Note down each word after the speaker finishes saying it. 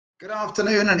Good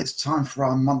afternoon, and it's time for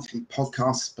our monthly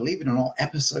podcast, believe it or not,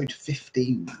 episode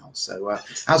 15 now. So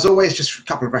as always, just a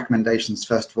couple of recommendations.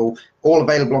 First of all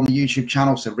available on the YouTube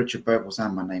channel. So Richard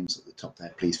Beauvoisin, my name's at the top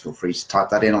there. Please feel free to type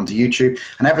that in onto YouTube,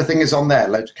 and everything is on there.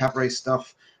 Loads of cabaret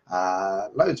stuff,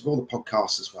 loads of all the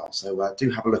podcasts as well. So do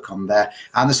have a look on there.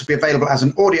 And this will be available as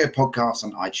an audio podcast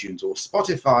on iTunes or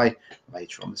Spotify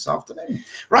later on this afternoon.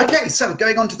 Right, okay, so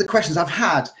going on to the questions. I've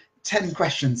had 10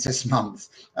 questions this month.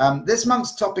 This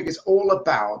month's topic is all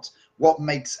about what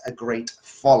makes a great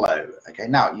follow. Okay,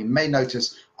 now you may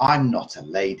notice I'm not a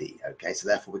lady. Okay, so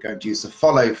therefore we're going to use the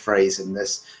follow phrase in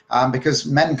this because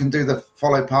men can do the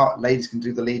follow part, ladies can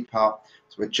do the lead part.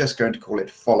 So we're just going to call it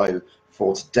follow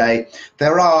for today.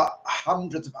 There are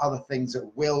hundreds of other things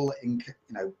that will,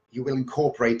 you will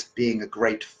incorporate being a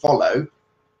great follow.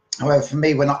 However, for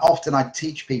me, when I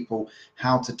teach people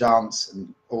how to dance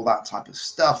and all that type of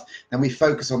stuff, then we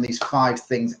focus on these 5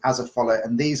 things as a follow,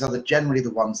 and these are generally the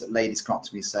ones that ladies come up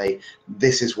to me and say,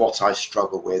 this is what I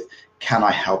struggle with, can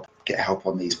I get help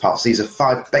on these parts? These are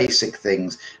 5 basic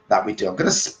things that we do. I'm going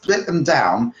to split them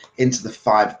down into the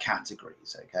 5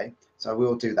 categories, okay? So we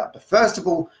will do that. But first of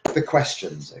all, the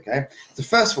questions, okay? So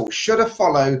first of all, should a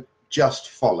follow just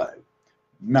follow?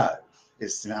 No.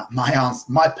 Is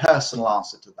my personal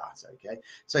answer to that. Okay,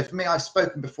 so for me, I've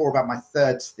spoken before about my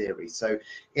thirds theory. So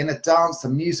in a dance, the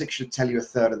music should tell you a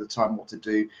third of the time what to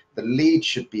do, the lead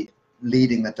should be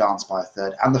leading the dance by a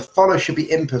third, and the follow should be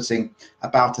inputting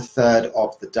about a third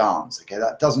of the dance. Okay,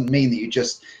 that doesn't mean that you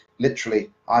just literally,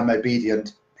 I'm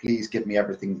obedient, please give me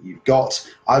everything that you've got.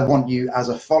 I want you as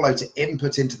a follow to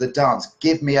input into the dance,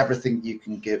 give me everything you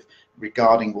can give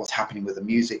regarding what's happening with the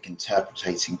music,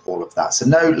 interpreting all of that. So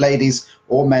no ladies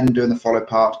or men doing the follow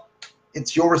part.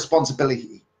 It's your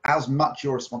responsibility, as much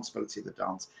your responsibility of the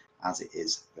dance as it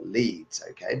is the leads,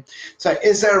 okay? So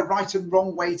is there a right and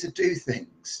wrong way to do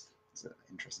things? It's an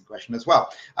interesting question as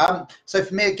well. So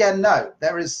for me, again, no.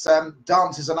 There is,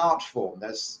 dance is an art form.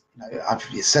 There's, I've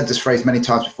said this phrase many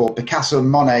times before, Picasso and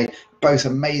Monet, both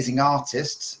amazing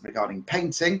artists regarding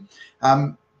painting,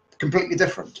 completely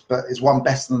different, but is one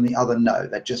better than the other? No,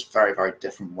 they're just very, very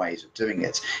different ways of doing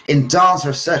it. In dance,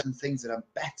 there are certain things that are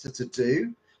better to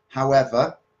do.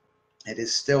 However, it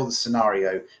is still the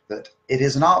scenario that it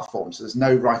is an art form, so there's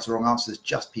no right or wrong answers,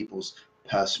 just people's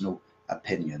personal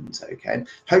opinions. Okay,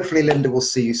 hopefully Linda will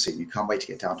see you soon. You can't wait to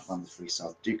get down to one of the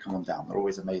freestyles. Do come on down, they're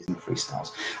always amazing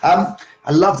freestyles.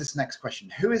 I love this next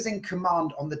question. Who is in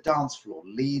command on the dance floor,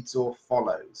 leads or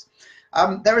follows?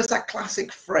 There is that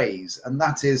classic phrase, and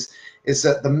that is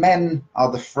that the men are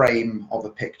the frame of a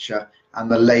picture and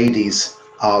the ladies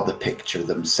are the picture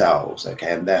themselves,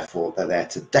 okay, and therefore they're there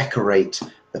to decorate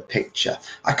the picture.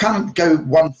 I can't go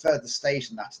one further stage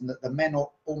than that, and that the men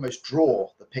almost draw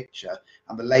the picture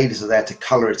and the ladies are there to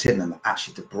colour it in and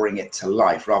actually to bring it to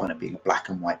life rather than it being a black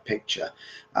and white picture.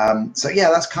 So yeah,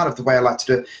 that's kind of the way I like to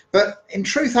do it. But in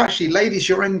truth, actually, ladies,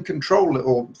 you're in control,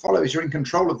 or followers, you're in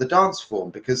control of the dance form,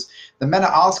 because the men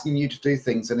are asking you to do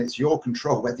things and it's your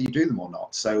control whether you do them or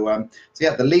not. So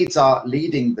yeah, the leads are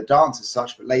leading the dance as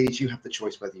such, but ladies, you have the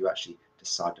choice whether you actually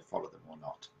decide to follow them or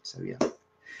not. So yeah.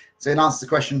 So in answer to the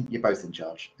question, you're both in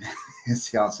charge. Is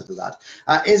the answer to that.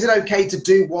 Is it okay to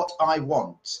do what I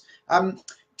want?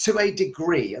 To a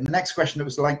degree. And the next question that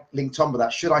was linked on with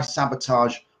that, should I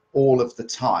sabotage all of the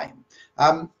time?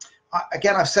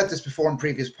 Again, I've said this before in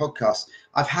previous podcasts.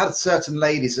 I've had certain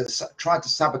ladies that tried to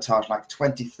sabotage like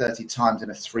 20, 30 times in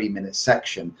a 3-minute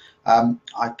section.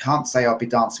 I can't say I'll be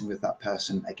dancing with that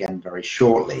person again very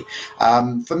shortly.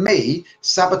 For me,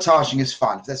 sabotaging is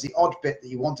fine. If there's the odd bit that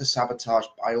you want to sabotage,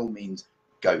 by all means,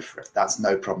 go for it. That's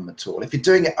no problem at all. If you're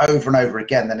doing it over and over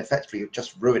again, then effectively you're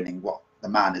just ruining what the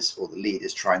man is, or the lead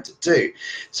is, trying to do.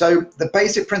 So the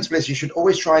basic principle is you should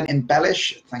always try and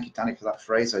embellish. Thank you, Danny, for that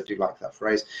phrase. I do like that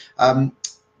phrase.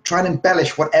 Try and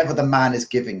embellish whatever the man is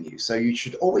giving you. So you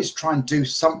should always try and do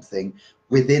something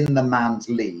within the man's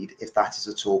lead, if that is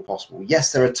at all possible.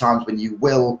 Yes, there are times when you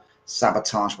will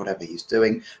sabotage whatever he's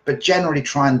doing, but generally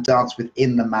try and dance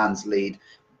within the man's lead,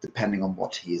 depending on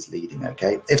what he is leading,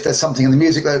 okay? If there's something in the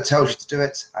music that tells you to do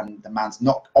it and the man's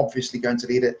not obviously going to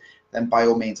lead it, then by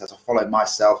all means, as I follow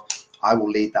myself, I will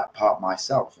lead that part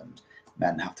myself, and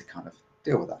men have to kind of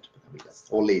deal with that.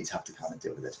 Or leads have to kind of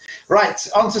deal with it. Right,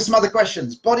 on to some other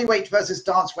questions. Body weight versus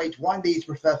dance weight. Why leads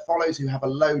prefer follows who have a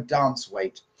low dance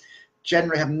weight?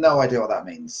 Generally have no idea what that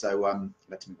means, so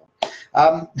let's move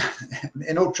on.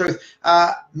 In all truth,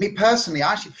 me personally,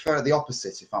 I actually prefer the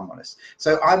opposite, if I'm honest.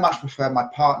 So I much prefer my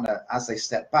partner, as they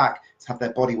step back, to have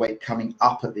their body weight coming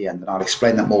up at the end, and I'll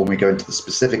explain that more when we go into the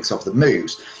specifics of the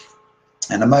moves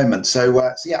in a moment.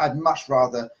 So yeah, I'd much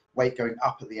rather weight going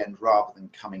up at the end rather than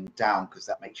coming down, because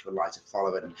that makes you a lighter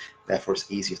follower and therefore it's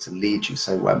easier to lead you.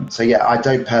 So yeah, I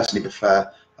don't personally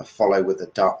prefer a follow with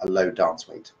a low dance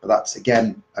weight, but that's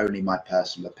again only my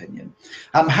personal opinion.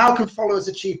 How can followers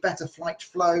achieve better flight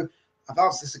flow? I've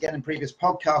answered this again in previous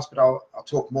podcasts, but I'll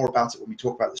talk more about it when we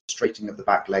talk about the straightening of the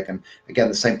back leg. And again,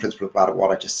 the same principle about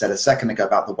what I just said a second ago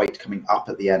about the weight coming up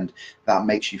at the end, that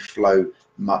makes you flow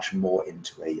much more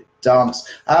into a dance.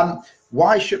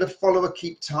 Why should a follower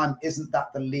keep time? Isn't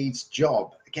that the lead's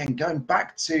job? Again, going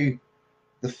back to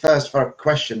the first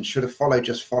question, should a follow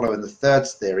just follow in the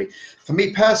thirds theory? For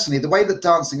me personally, the way that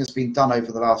dancing has been done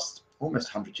over the last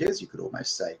almost 100 years, you could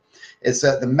almost say, is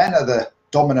that the men are the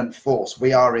dominant force.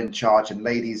 We are in charge, and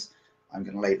ladies, I'm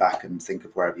going to lay back and think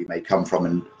of wherever you may come from,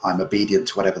 and I'm obedient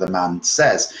to whatever the man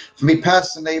says. For me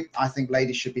personally, I think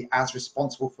ladies should be as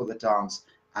responsible for the dance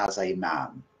as a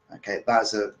man. Okay,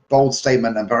 that's a bold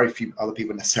statement, and very few other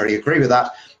people necessarily agree with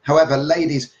that. However,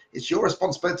 ladies, it's your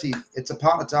responsibility. It's a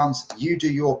partner dance. You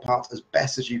do your part as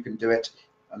best as you can do it,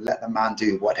 and let the man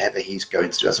do whatever he's going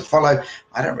to do. As a follow,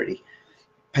 I don't really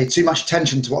pay too much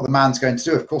attention to what the man's going to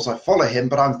do. Of course, I follow him,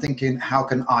 but I'm thinking, how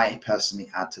can I personally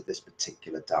add to this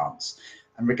particular dance?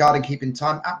 And regarding keeping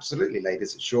time, absolutely,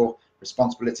 ladies, it's your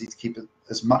responsibility to keep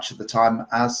as much of the time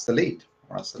as the lead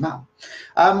or as the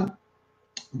man.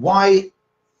 Why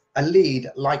a lead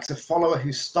likes a follower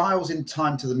who styles in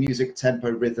time to the music,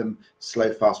 tempo, rhythm,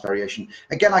 slow, fast variation.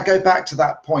 Again, I go back to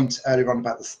that point earlier on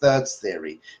about the thirds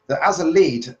theory, that as a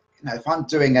lead, you know, if I'm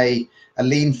doing a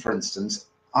lean, for instance,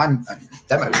 I'm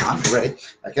demo time already.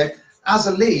 Okay, as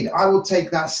a lead, I will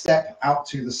take that step out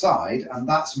to the side, and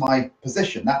that's my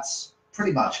position. That's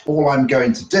pretty much all I'm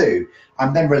going to do.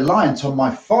 I'm then reliant on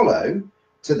my follow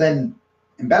to then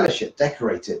embellish it,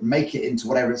 decorate it, make it into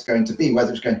whatever it's going to be,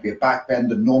 whether it's going to be a back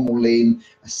bend, a normal lean,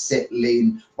 a sit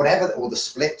lean, whatever, or the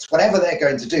splits, whatever they're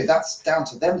going to do, that's down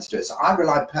to them to do it. So I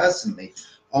rely personally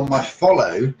on my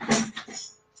follow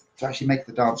to actually make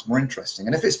the dance more interesting.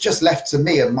 And if it's just left to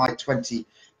me and my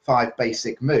 25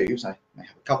 basic moves, I may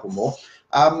have a couple more,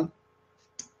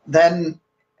 then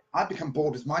I become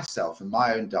bored with myself and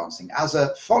my own dancing. As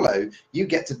a follow, you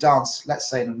get to dance, let's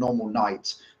say in a normal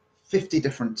night, 50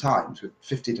 different times with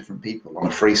 50 different people on a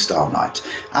freestyle night.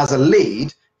 As a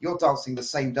lead, you're dancing the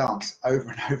same dance over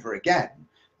and over again.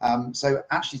 So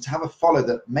actually to have a follow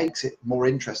that makes it more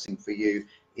interesting for you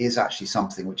is actually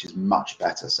something which is much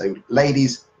better. So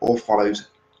ladies or follows,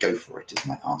 go for it is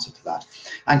my answer to that.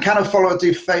 And can a follower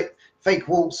do fake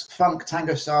waltz, funk,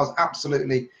 tango styles?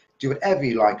 Absolutely. Do whatever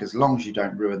you like as long as you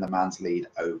don't ruin the man's lead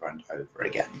over and over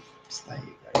again. So there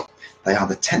you go. They are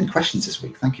the 10 questions this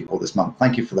week. Thank you, or this month.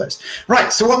 Thank you for those.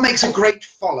 Right, so what makes a great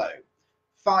follow?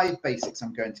 5 basics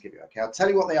I'm going to give you. Okay, I'll tell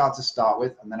you what they are to start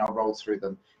with, and then I'll roll through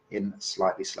them in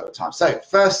slightly slower time. So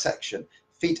first section,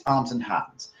 feet, arms, and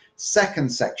hands.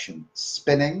 Second section,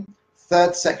 spinning.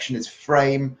 Third section is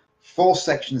frame. Fourth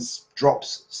section is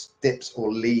drops, dips,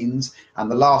 or leans. And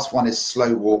the last one is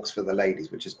slow walks for the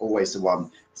ladies, which is always the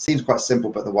one, seems quite simple,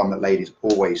 but the one that ladies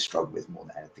always struggle with more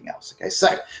than anything else. Okay,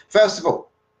 so first of all,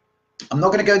 I'm not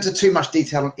going to go into too much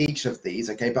detail on each of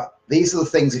these, okay, but these are the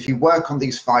things, if you work on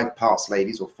these 5 parts,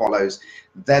 ladies, or follows,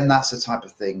 then that's the type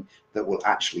of thing that will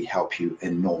actually help you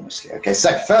enormously. Okay,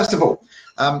 so first of all,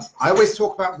 I always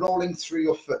talk about rolling through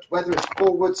your foot, whether it's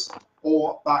forwards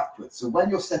or backwards. So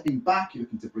when you're stepping back, you're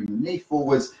looking to bring the knee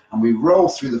forwards, and we roll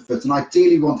through the foot, and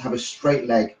ideally we want to have a straight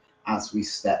leg as we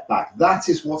step back. That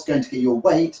is what's going to get your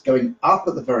weight going up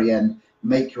at the very end,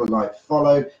 make your light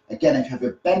follow. Again, if you have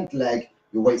a bent leg,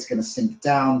 your weight's going to sink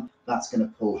down. That's going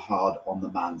to pull hard on the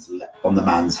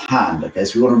man's hand. Okay,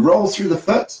 so we want to roll through the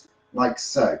foot like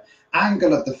so.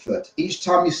 Angle of the foot. Each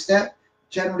time you step,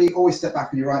 generally always step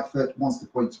back on your right foot, wants to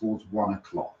point towards 1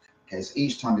 o'clock. Okay, so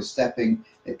each time you're stepping,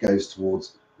 it goes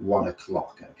towards 1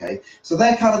 o'clock. Okay, so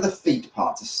they're kind of the feet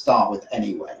part to start with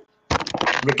anyway.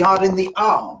 Regarding the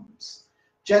arms,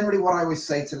 generally what I always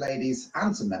say to ladies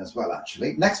and to men as well,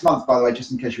 actually, next month, by the way,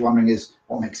 just in case you're wondering, is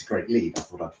what makes a great lead. I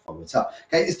thought I'd follow it up.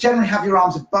 Okay, it's generally have your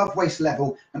arms above waist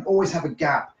level and always have a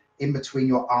gap in between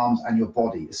your arms and your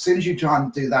body. As soon as you try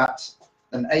and do that,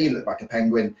 then A, you look like a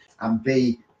penguin, and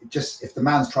B, just if the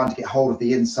man's trying to get hold of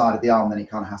the inside of the arm, then he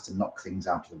kind of has to knock things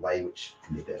out of the way, which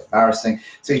can be a bit embarrassing.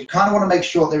 So you kind of want to make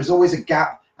sure there's always a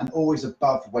gap and always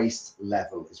above waist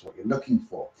level is what you're looking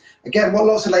for. Again, what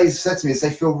lots of ladies have said to me is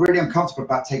they feel really uncomfortable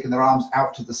about taking their arms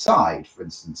out to the side, for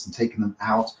instance, and taking them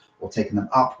out or taking them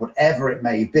up, whatever it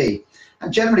may be.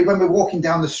 And generally when we're walking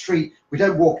down the street, we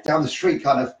don't walk down the street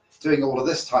kind of doing all of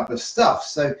this type of stuff.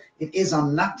 So it is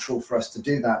unnatural for us to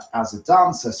do that as a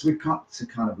dancer. So we've got to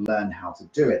kind of learn how to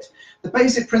do it. The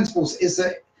basic principles is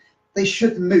that they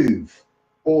should move.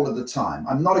 all of the time.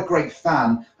 I'm not a great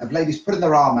fan of ladies putting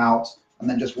their arm out and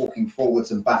then just walking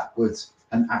forwards and backwards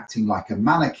and acting like a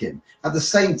mannequin. At the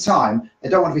same time, they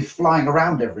don't want to be flying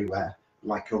around everywhere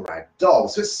like a rag doll.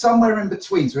 So it's somewhere in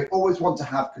between. So we always want to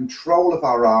have control of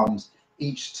our arms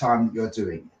each time that you're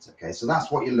doing it. Okay, so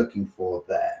that's what you're looking for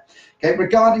there. Okay,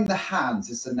 regarding the hands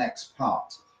is the next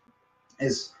part.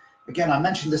 Is, again, I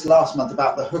mentioned this last month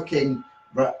about the hooking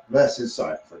versus,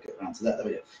 sorry, if I get around to that, there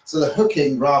we go. So the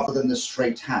hooking rather than the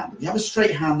straight hand. If you have a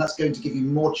straight hand, that's going to give you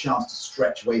more chance to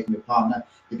stretch away from your partner.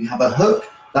 If you have a hook,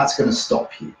 that's going to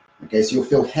stop you. Okay, so you'll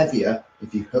feel heavier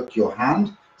if you hook your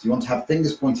hand. So you want to have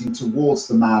fingers pointing towards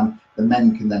the man. The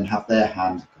men can then have their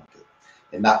hand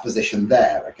in that position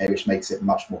there, okay, which makes it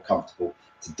much more comfortable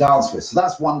to dance with. So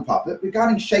that's one part. But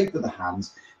regarding shape of the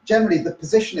hands, generally the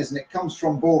position is, and it comes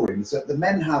from ballroom, is that the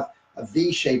men have a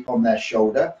V shape on their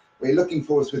shoulder. What you're looking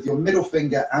for is with your middle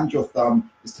finger and your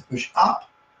thumb is to push up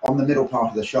on the middle part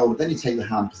of the shoulder. Then you take the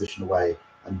hand position away,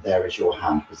 and there is your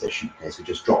hand position. Okay, so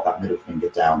just drop that middle finger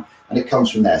down, and it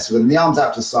comes from there. So when the arm's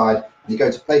out to the side, and you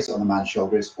go to place it on the man's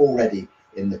shoulder, it's already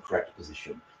in the correct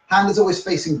position. Hand is always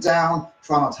facing down.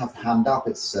 Try not to have the hand up.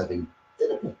 It's serving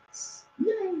dinner plates.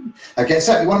 Yay. Okay,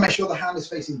 so you want to make sure the hand is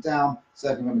facing down.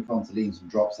 Certainly when we come to leans and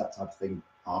drops, that type of thing,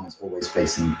 arm is always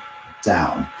facing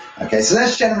down. Okay, so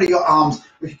that's generally your arms.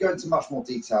 We could go into much more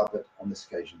detail, but on this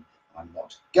occasion, I'm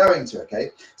not going to, okay?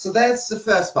 So there's the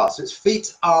first part. So it's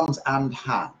feet, arms, and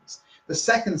hands. The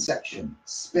second section,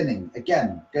 spinning.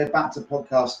 Again, go back to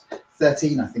podcast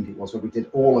 13, I think it was, where we did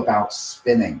all about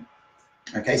spinning.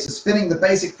 Okay, so spinning, the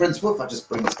basic principle, if I just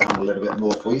bring this down a little bit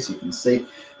more for you so you can see,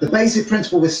 the basic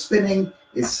principle with spinning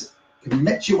is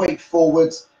commit your weight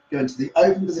forwards, go into the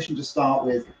open position to start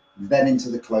with, then into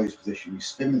the closed position. You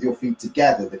spin with your feet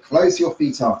together. The closer your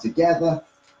feet are together,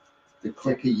 the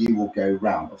quicker you will go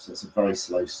round. Obviously, it's a very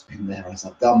slow spin there as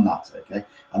I've done that, okay?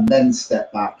 And then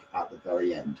step back at the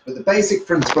very end. But the basic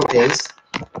principle is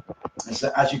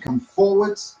that as you come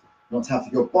forwards, you want to have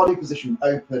your body position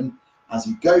open. As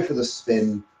you go for the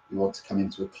spin, you want to come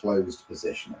into a closed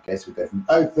position. Okay, so we go from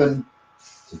open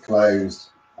to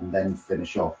closed and then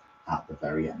finish off at the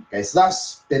very end. Okay, so that's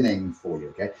spinning for you.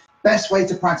 Okay, best way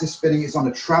to practice spinning is on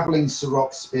a traveling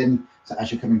Ciroc spin. So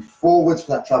as you're coming forwards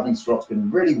for that traveling Ciroc spin,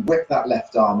 really whip that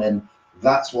left arm in.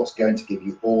 That's what's going to give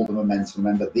you all the momentum.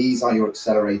 Remember, these are your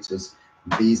accelerators,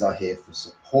 and these are here for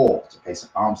support. Okay, so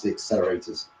arms are the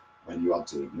accelerators when you are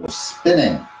doing your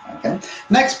spinning. Okay,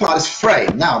 next part is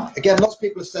frame. Now, again, lots of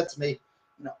people have said to me,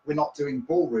 you know, we're not doing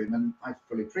ballroom, and I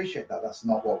fully appreciate that. That's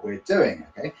not what we're doing.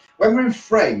 Okay, when we're in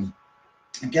frame,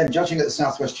 again, judging at the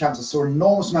Southwest Champs, I saw an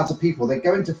enormous amount of people. They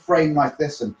go into frame like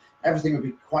this, and everything would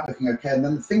be quite looking okay, and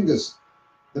then the fingers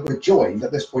that were joined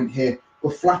at this point here were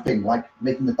flapping, like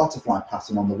making the butterfly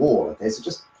pattern on the wall. Okay, so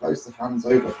just close the hands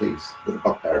over, please. With a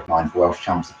bugbear of mine for Welsh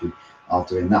Champs if you are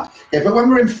doing that. Okay, but when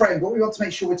we're in frame, what we want to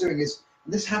make sure we're doing is,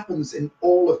 and this happens in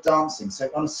all of dancing, so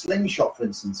on a slingshot, for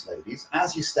instance, ladies,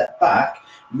 as you step back,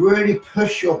 really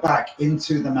push your back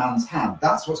into the man's hand.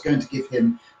 That's what's going to give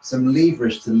him some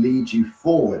leverage to lead you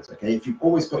forward. Okay, if you've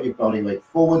always got your body weight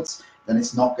forwards, then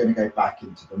it's not going to go back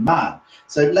into the man.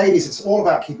 So ladies, it's all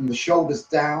about keeping the shoulders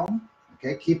down,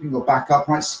 okay, keeping your back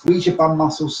upright, squeeze your bum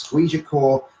muscles, squeeze your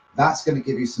core. That's going to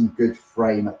give you some good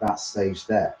frame at that stage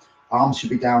there. Arms should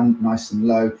be down nice and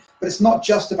low, but it's not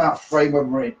just about frame when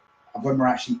we're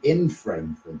actually in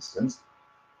frame, for instance.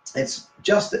 It's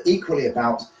just equally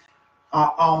about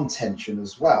our arm tension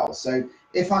as well. So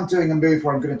if I'm doing a move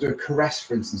where I'm going to do a caress,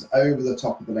 for instance, over the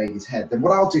top of the lady's head, then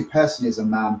what I'll do personally as a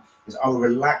man is I will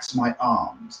relax my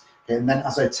arms. Okay, and then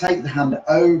as I take the hand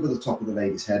over the top of the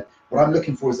lady's head, what I'm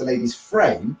looking for is the lady's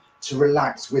frame to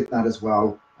relax with that as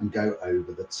well and go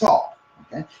over the top.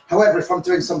 Okay. However, if I'm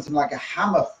doing something like a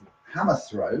hammer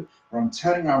throw, where I'm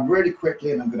turning around really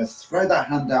quickly and I'm going to throw that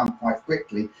hand down quite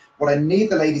quickly, what I need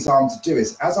the lady's arm to do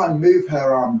is, as I move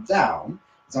her arm down,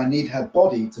 is I need her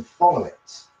body to follow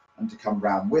it and to come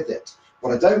round with it.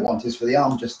 What I don't want is for the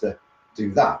arm just to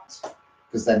do that,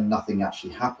 because then nothing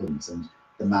actually happens and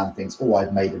the man thinks, oh,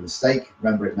 I've made a mistake.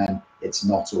 Remember, it men, it's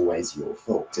not always your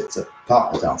fault. It's a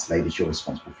part of the dance, ladies. You're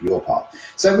responsible for your part.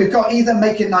 So we've got either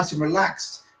make it nice and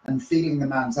relaxed and feeling the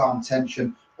man's arm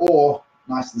tension, or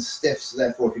nice and stiff. So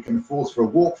therefore, if you're coming forwards for a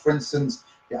walk, for instance,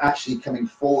 you're actually coming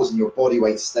forwards and your body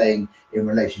weight staying in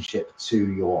relationship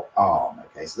to your arm.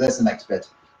 Okay, so there's the next bit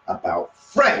about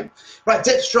frame. Right,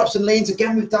 dips, drops, and leans.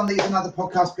 Again, we've done these in other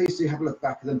podcasts. Please do have a look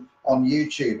back at them on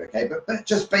YouTube. Okay, but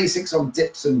just basics on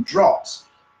dips and drops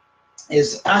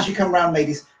is, as you come around,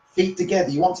 ladies, feet together.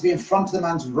 You want to be in front of the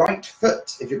man's right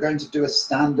foot if you're going to do a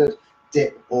standard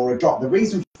dip or a drop. The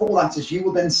reason for that is you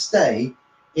will then stay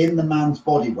in the man's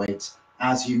body weight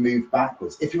as you move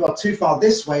backwards. If you are too far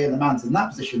this way and the man's in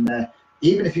that position there,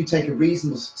 even if you take a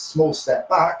reasonable small step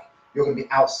back, you're going to be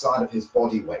outside of his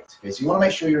body weight. Okay, so you want to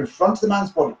make sure you're in front of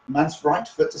the man's right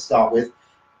foot to start with.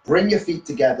 Bring your feet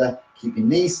together, keep your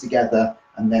knees together,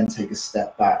 and then take a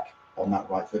step back on that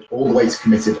right foot. All the weight's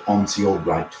committed onto your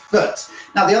right foot.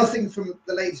 Now, the other thing from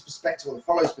the lady's perspective or the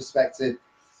follower's perspective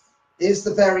is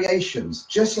the variations.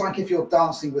 Just like if you're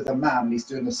dancing with a man and he's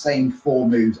doing the same 4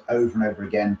 moves over and over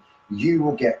again, you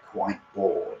will get quite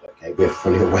bored. Okay, we're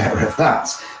fully aware of that.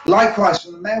 Likewise,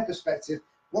 from the male perspective,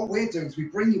 what we're doing is we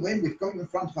bring you in, we've got you in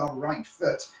front of our right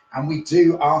foot, and we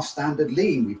do our standard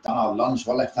lean. We've done our lunge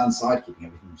to our left-hand side, keeping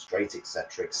everything straight,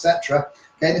 etc., etc.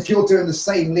 Okay, and if you're doing the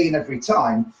same lean every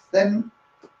time, then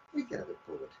we get a bit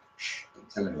bored. Shh, don't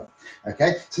tell anyone.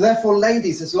 Okay, so therefore,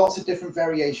 ladies, there's lots of different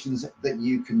variations that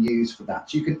you can use for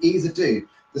that. You can either do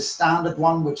the standard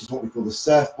one, which is what we call the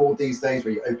surfboard these days,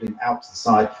 where you're opening out to the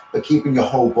side, but keeping your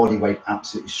whole body weight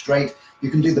absolutely straight.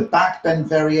 You can do the back bend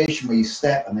variation where you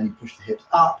step and then you push the hips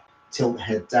up, tilt the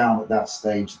head down at that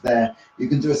stage there. You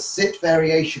can do a sit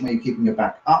variation where you're keeping your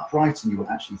back upright and you will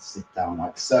actually sit down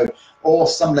like so. Or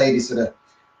some ladies that are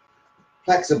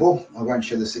flexible, I won't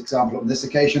show this example on this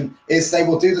occasion, is they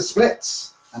will do the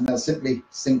splits and they'll simply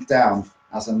sink down.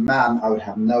 As a man, I would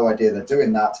have no idea they're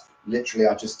doing that. Literally,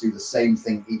 I just do the same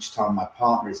thing each time my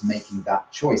partner is making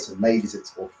that choice. And ladies,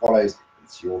 it's all follows.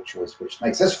 It's your choice which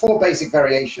makes. There's 4 basic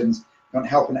variations. If you want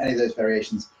help in any of those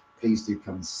variations, please do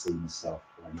come and see myself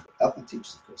or any other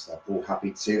teachers. Of course, they're all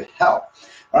happy to help.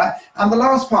 All right. And the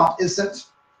last part is that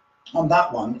on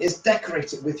that one is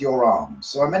decorate it with your arms.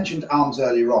 So I mentioned arms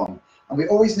earlier on. And we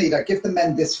always need, I give the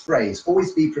men this phrase,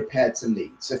 always be prepared to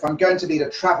lead. So if I'm going to lead a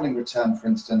traveling return, for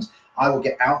instance, I will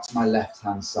get out to my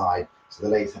left-hand side. So the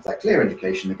ladies have that clear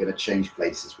indication they're going to change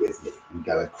places with me and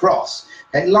go across.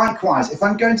 Okay, likewise, if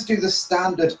I'm going to do the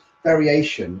standard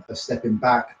variation of stepping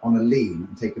back on a lean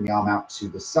and taking the arm out to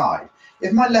the side,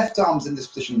 if my left arm's in this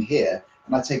position here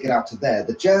and I take it out to there,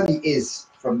 the journey is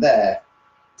from there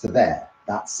to there.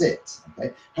 That's it.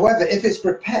 Okay. However, if it's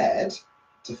prepared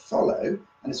to follow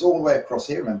and it's all the way across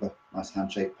here, remember, nice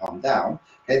handshake, palm down,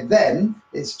 okay, then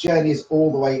its journey is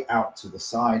all the way out to the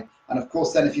side. And of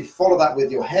course, then if you follow that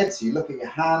with your head, so you look at your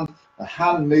hand, the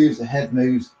hand moves, the head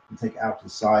moves, and take it out to the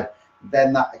side,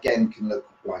 then that again can look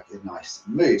like a nice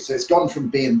move. So it's gone from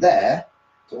being there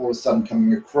to all of a sudden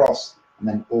coming across and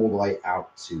then all the way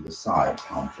out to the side,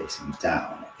 palm facing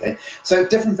down. Okay, so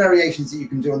different variations that you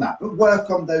can do on that, but work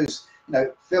on those. You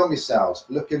know, film yourselves,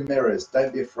 look in mirrors,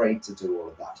 don't be afraid to do all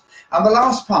of that. And the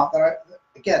last part that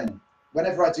again,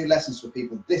 whenever I do lessons for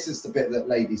people, this is the bit that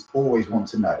ladies always want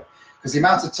to know. Because the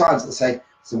amount of times they say,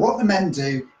 so what the men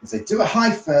do is they do a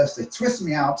high first, they twist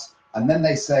me out, and then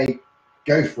they say,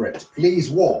 go for it, please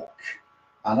walk.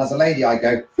 And as a lady, I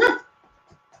go,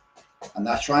 and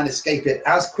I try and escape it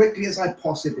as quickly as I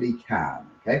possibly can.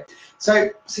 Okay, so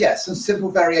yeah, some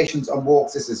simple variations on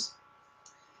walks. This is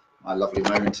my lovely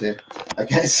moment here.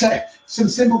 Okay, so some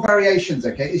simple variations,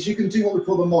 okay, is you can do what we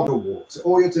call the model walk. So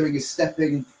all you're doing is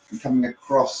stepping and coming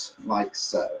across like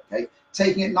so, okay?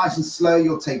 Taking it nice and slow,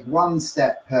 you'll take 1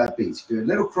 step per beat. You do a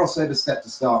little crossover step to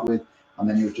start with, and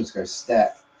then you'll just go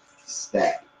step,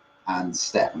 step, and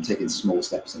step. I'm taking small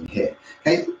steps in here.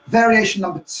 Okay, variation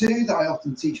number 2 that I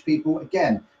often teach people,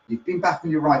 again, you've been back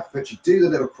on your right foot, you do the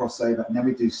little crossover, and then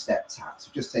we do step tap. So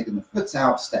just taking the foot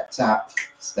out, step tap,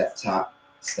 step tap,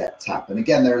 step tap. And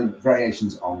again, there are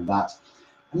variations on that.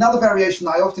 Another variation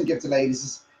that I often give to ladies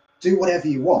is do whatever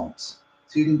you want.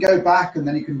 So you can go back and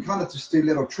then you can kind of just do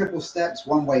little triple steps,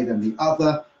 one way then the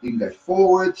other. You can go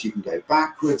forwards, you can go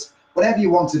backwards. Whatever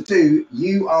you want to do,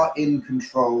 you are in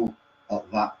control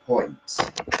at that point,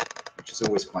 which is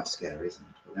always quite scary, isn't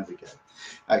it? But there we go.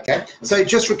 Okay, so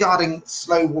just regarding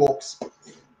slow walks,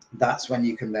 that's when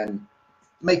you can then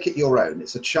make it your own.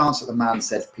 It's a chance that the man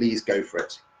said, please go for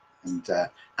it.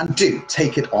 And do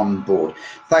take it on board.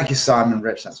 Thank you, Simon and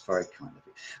Rich, that's very kind of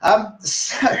you.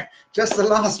 So just the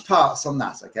last parts on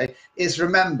that, okay, is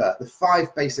remember the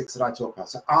 5 basics that I talked about.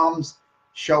 So arms,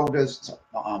 shoulders, sorry,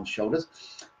 not arms, shoulders,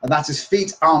 and that is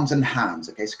feet, arms, and hands.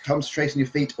 Okay, so concentrate on your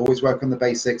feet, always work on the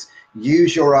basics,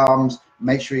 use your arms,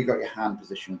 make sure you got your hand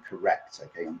position correct,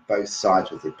 okay, on both sides,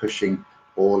 whether you're pushing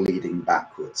or leading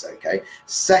backwards. Okay,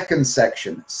 second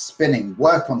section, spinning.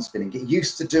 Work on spinning, get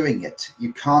used to doing it.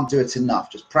 You can't do it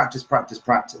enough, just practice, practice,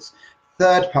 practice.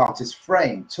 Third part is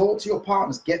frame. Talk to your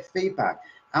partners, get feedback.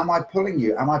 Am I pulling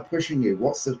you? Am I pushing you?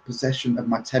 What's the position of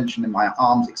my tension in my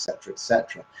arms, etc.,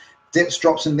 etc. Dips,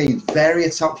 drops, and leans. Vary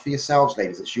it up for yourselves,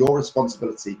 ladies. It's your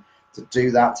responsibility to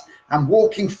do that. And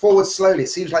walking forward slowly. It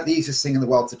seems like the easiest thing in the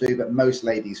world to do, but most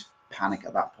ladies panic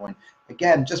at that point.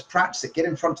 Again, just practice it. Get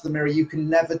in front of the mirror. You can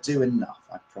never do enough.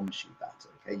 I promise you that.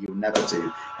 Okay, you'll never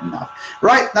do enough.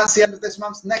 Right, that's the end of this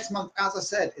month. Next month, as I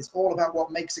said, is all about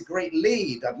what makes a great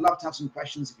lead. I'd love to have some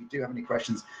questions. If you do have any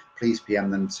questions, please PM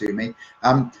them to me.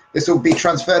 This will be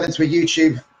transferred into a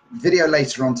YouTube video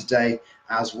later on today,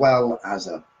 as well as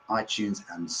a iTunes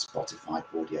and Spotify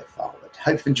audio file. But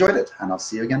hope you've enjoyed it, and I'll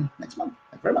see you again next month.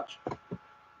 Thank you very much.